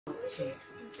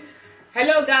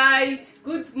Hello guys,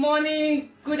 good morning,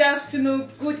 good afternoon,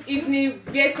 good evening,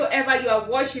 wheresoever you are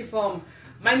watching from.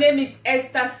 My name is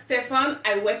Esther Stefan.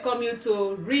 I welcome you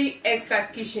to Real Esther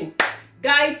Kitchen.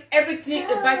 Guys, everything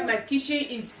about my kitchen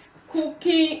is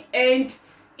cooking and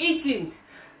eating.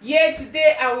 Here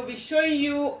today I will be showing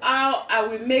you how I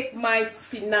will make my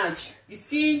spinach. You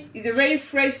see, it's a very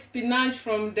fresh spinach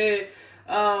from the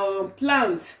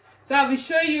plant. So I will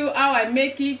show you how I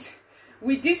make it.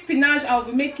 With this spinach, I'll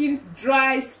be making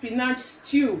dry spinach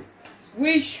stew,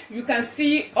 which you can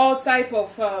see all type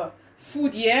of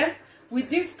food here. With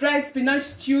this dry spinach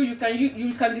stew, you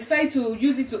can decide to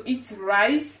use it to eat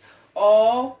rice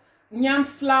or yam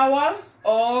flour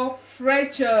or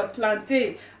fresh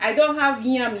plantain. I don't have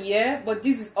yam here, but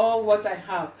this is all what I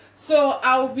have. So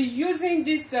I'll be using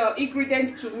this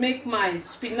ingredient to make my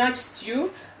spinach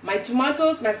stew. My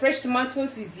tomatoes, my fresh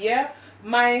tomatoes is here.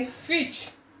 My fish.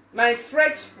 My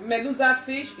fresh Medusa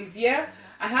fish is here.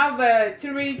 I have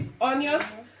 3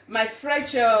 onions, my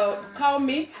fresh cow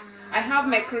meat. I have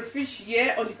my crayfish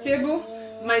here on the table.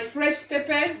 My fresh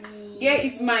pepper. Here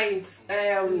is my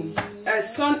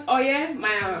sun oil,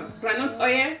 my granite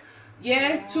oil.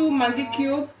 Here 2 Maggi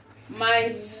cube,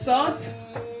 my salt,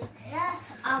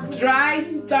 dry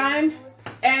thyme,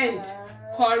 and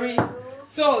curry.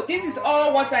 So this is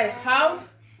all what I have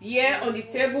here on the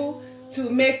table to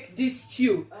make this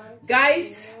stew.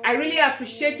 Guys, I really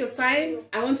appreciate your time.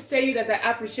 I want to tell you that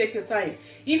I appreciate your time.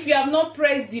 If you have not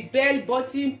pressed the bell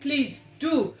button, please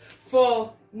do,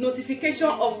 for notification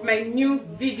of my new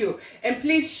video, and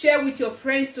please share with your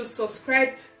friends to subscribe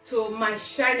to my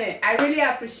channel. I really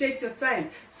appreciate your time.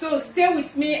 So stay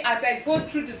with me as I go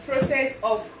through the process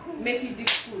of making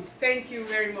this food. Thank you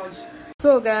very much.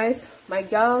 So guys, my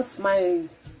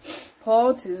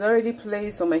pot is already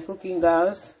placed on my cooking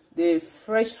gas. The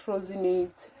fresh frozen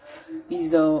meat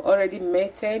is already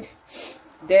melted.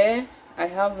 There I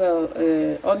have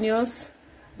onions,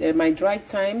 my dry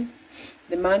thyme,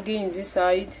 the Maggi is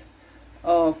inside,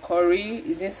 curry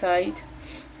is inside,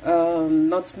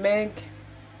 nutmeg,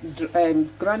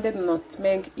 grounded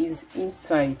nutmeg is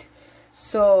inside.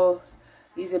 So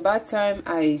it's about time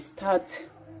I start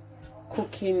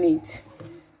cooking it.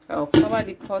 I'll cover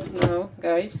the pot now,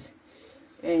 guys,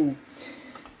 and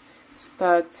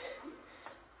start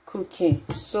cooking.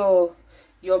 So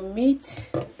your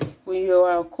meat, when you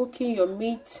are cooking, your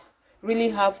meat really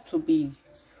have to be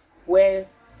well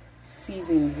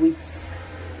seasoned with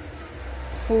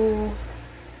full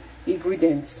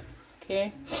ingredients.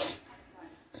 Okay,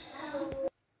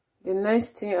 the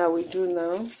next thing I will do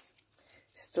now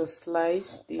is to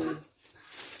slice the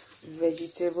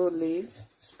vegetable leaf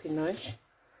spinach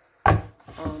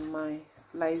on my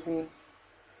slicing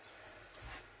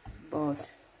board.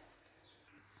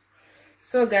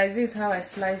 So guys, this is how I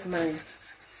slice my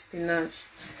spinach.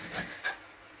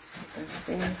 You can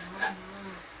see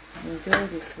I'm doing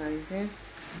the slicing,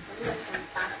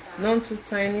 not too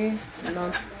tiny,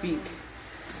 not big,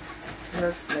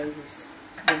 just like this.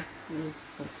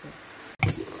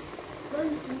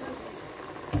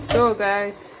 So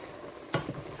guys,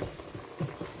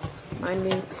 my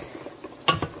meat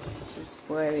is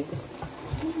boiling.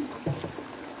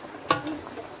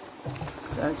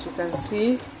 So as you can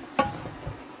see,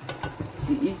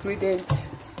 the ingredient,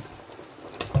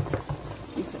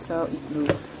 this is how it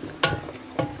looks.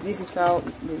 This is how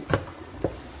it looks.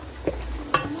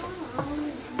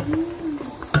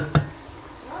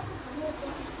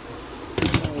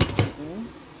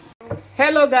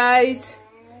 Hello guys,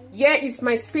 here is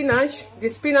my spinach. The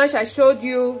spinach I showed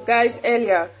you guys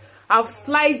earlier, I've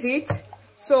sliced it.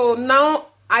 So now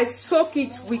I soak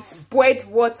it with boiled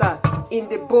water in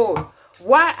the bowl.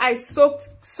 Why I soak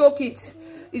it?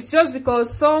 It's just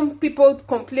because some people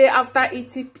complain after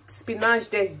eating spinach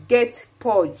they get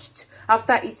purged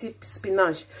after eating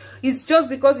spinach. It's just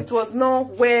because it was not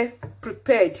well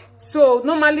prepared. So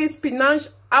normally spinach,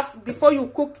 before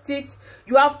you cook it,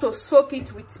 you have to soak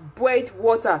it with boiled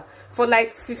water for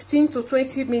like 15 to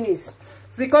 20 minutes.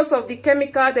 It's because of the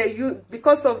chemical they use,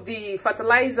 because of the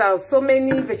fertilizer. So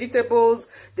many vegetables,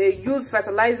 they use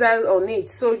fertilizer on it.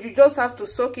 So you just have to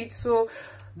soak it so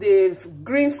the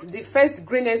first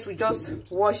greenness will just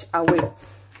wash away.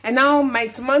 And now my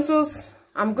tomatoes,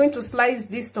 I'm going to slice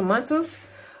these tomatoes.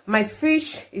 My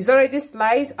fish is already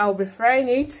sliced. I'll be frying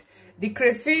it. The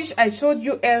crayfish I showed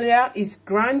you earlier is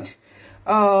ground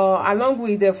along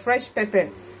with the fresh pepper.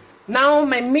 Now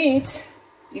my meat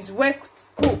is well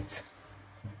cooked.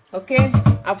 Okay,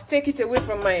 I've taken it away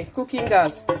from my cooking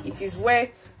gas. It is well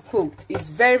cooked. It's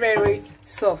very, very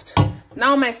soft.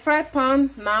 Now my fry pan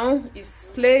now is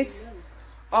placed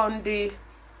on the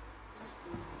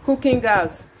cooking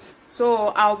gas. So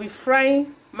I'll be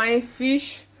frying my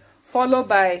fish followed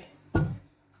by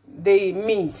the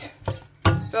meat.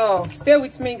 So stay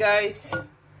with me, guys.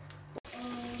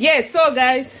 Yeah, so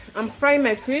guys, I'm frying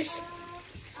my fish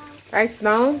right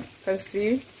now, you can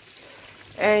see,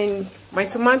 and my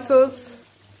tomatoes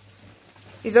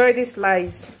is already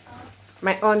sliced,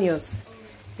 my onions.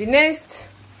 The next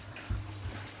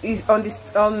is on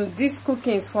this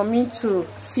cooking is for me to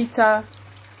filter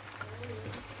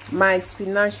my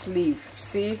spinach leaf.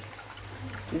 See,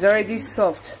 it's already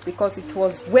soft because it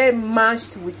was well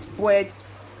mashed with boiled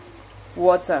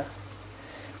water.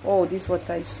 Oh, this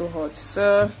water is so hot.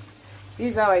 So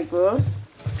this is how I go.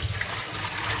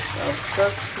 I'll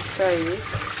just filter it,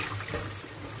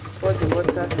 pour the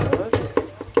water out.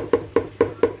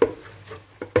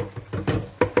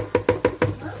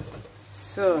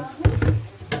 So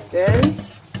then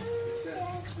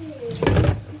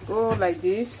go like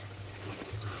this,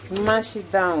 mash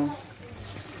it down,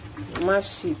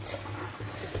 mash it,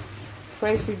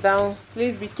 press it down.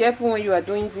 Please be careful when you are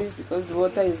doing this because the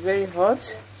water is very hot.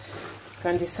 You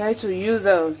can decide to use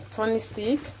a turning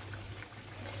stick.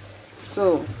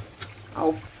 So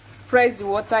I'll press the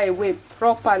water away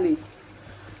properly.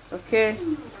 Okay,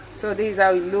 so this is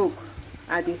how it look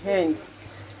at the end.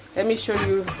 Let me show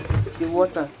you the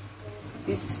water.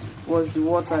 This was the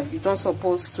water. You don't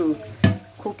supposed to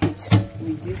cook it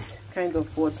with this kind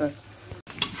of water.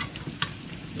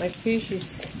 My fish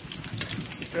is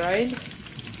dried,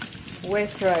 well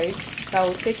fried. So I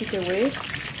will take it away.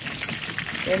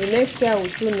 And the next thing I will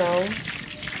do now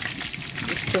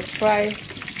is to fry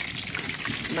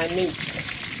my meat.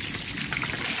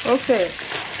 Okay,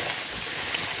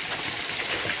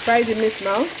 fry the meat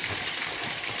now.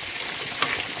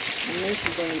 The meat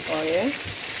is in oil.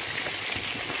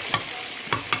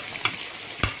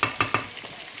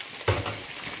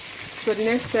 So the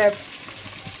next step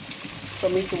for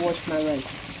me to wash my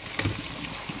rice.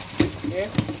 Yeah,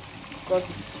 because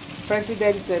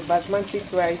President basmati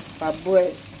rice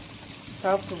parboil, I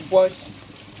have to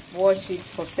wash it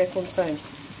for second time.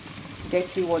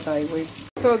 Dirty water away.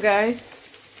 So guys,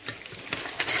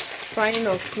 frying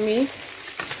of meat,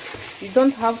 you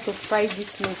don't have to fry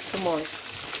this meat too much.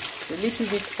 A little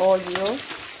bit oil.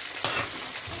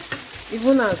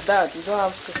 Even as that, you don't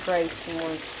have to fry it too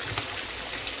much.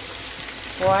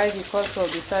 Why? Because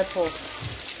of the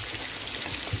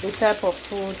type of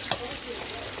food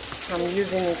I'm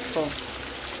using it for.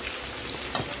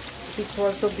 If it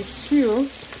was to be stew,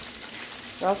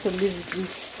 you have to leave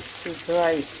it to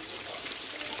dry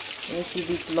a little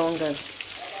bit longer.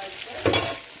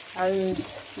 And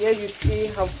here you see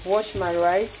I've washed my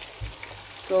rice,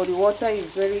 so the water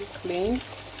is very clean.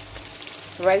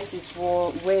 The rice is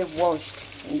well washed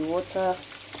and the water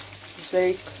is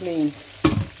very clean.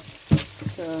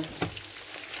 So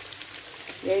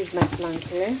here is my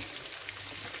plantain.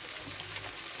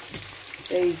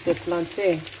 There is the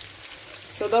plantain.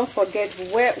 So don't forget,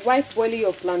 while boiling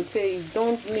your plantain, you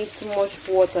don't need too much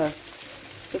water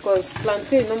because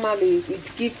plantain normally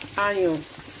it gives iron.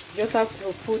 You just have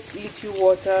to put little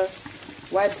water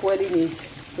while boiling it,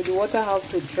 so the water have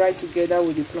to dry together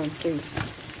with the plantain.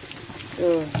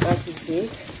 So that is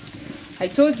it. I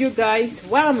told you guys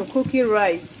why I'm cooking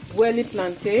rice boiling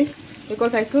plantain,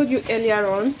 because I told you earlier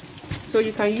on, so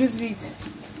you can use it,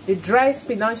 the dry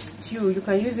spinach stew, you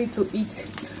can use it to eat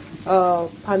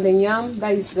pounded yam,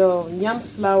 that is yam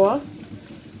flour.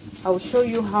 I will show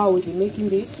you how we'll be making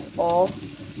this, or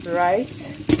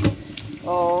rice,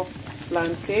 or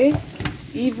plantain,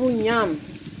 even yam.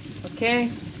 Okay,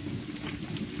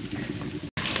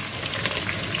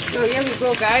 so here we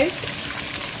go, guys.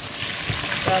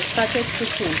 So I started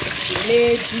cooking the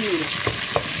lady.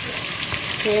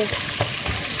 Okay,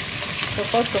 so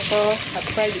first of all, I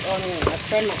fried the onion. I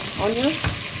fried my onions.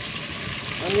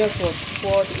 Onions was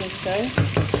poured inside.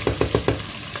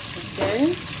 And then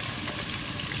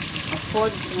I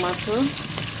poured the tomato.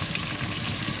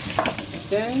 And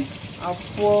then I'll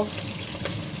pour the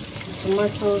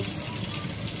tomatoes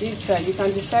this side. You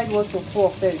can decide what to pour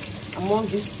first among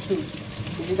these two.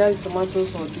 It's either the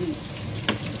tomatoes or this.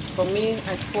 For me,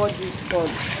 I pour this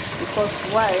first because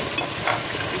why?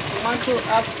 The tomato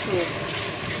have to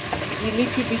be a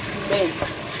little bit melt.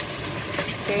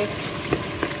 Okay,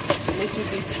 a little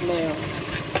bit melt.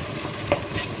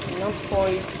 Now pour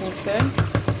it inside.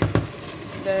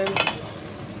 Then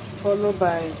followed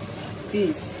by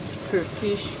this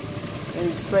crayfish and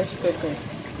fresh pepper.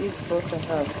 This both I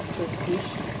have crayfish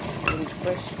and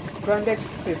fresh grounded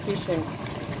crayfish and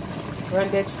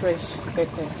grounded fresh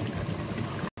pepper.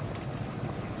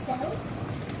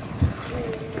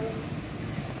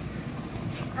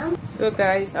 So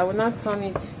guys, I will not turn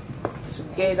it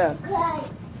together.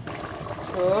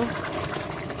 So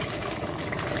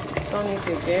turn it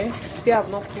again. Still have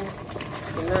not put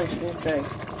spinach inside.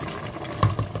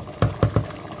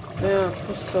 Then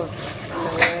put salt on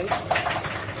the rice.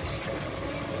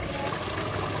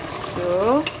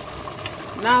 So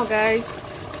now guys,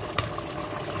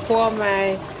 pour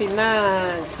my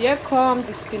spinach. Here come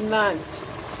the spinach.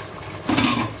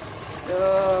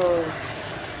 So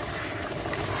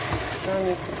turn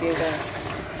it together.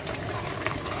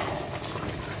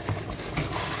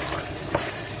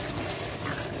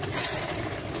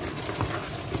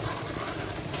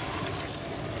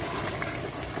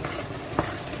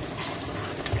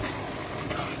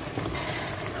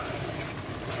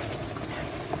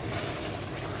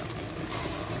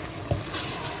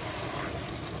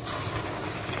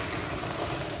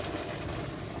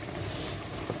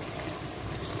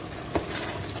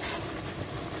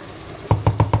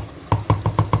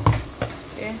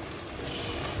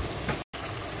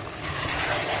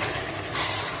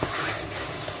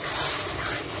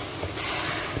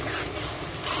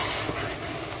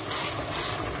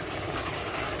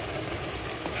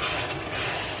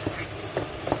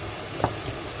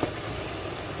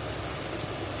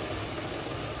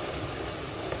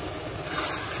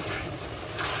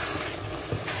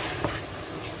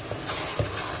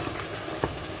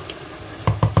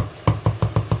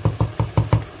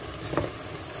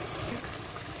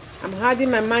 I'm adding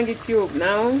my Maggi cube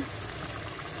now.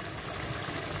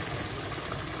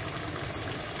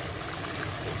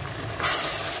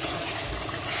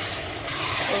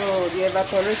 Oh, the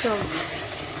evaporation of the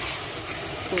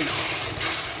food.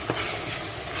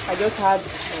 I just had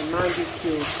my Maggi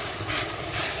cube.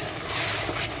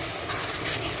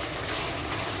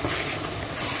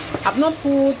 I've not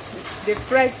put the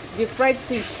fried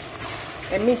fish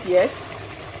and meat yet.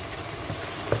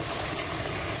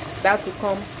 That will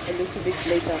come a little bit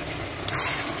later.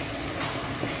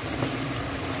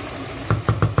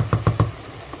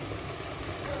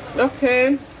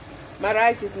 Okay, my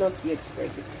rice is not yet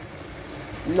ready.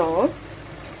 No,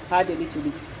 add a little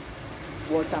bit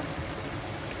water.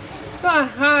 So I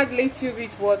add a little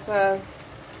bit water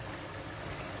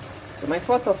to my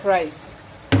pot of rice.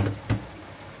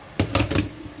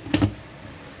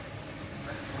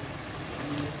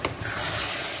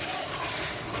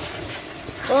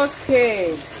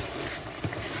 Okay,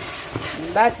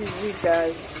 that is it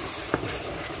guys,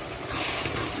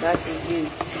 that is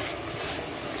it.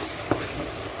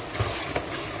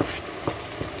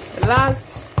 Last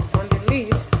on the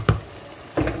list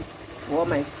were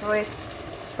my fresh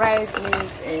fried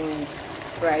meat and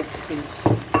fried fish.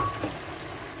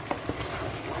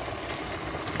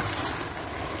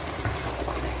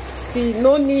 See,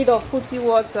 no need of putting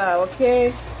water,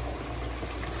 okay?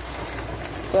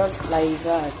 Just like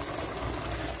that.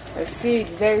 I see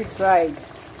it's very dried.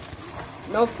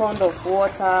 No fond of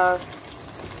water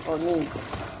or meat,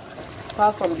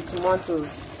 apart from the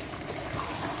tomatoes.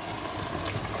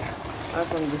 Apart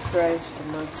from the fresh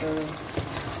tomato.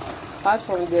 Apart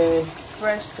from the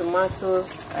fresh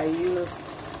tomatoes I use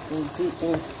in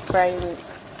frying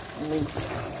meat.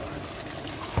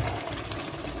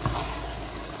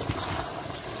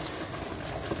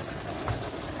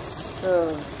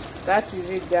 So that is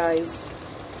it guys.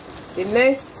 The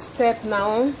next step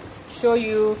now, show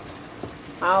you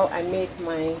how I make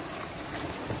my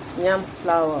yam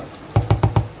flour.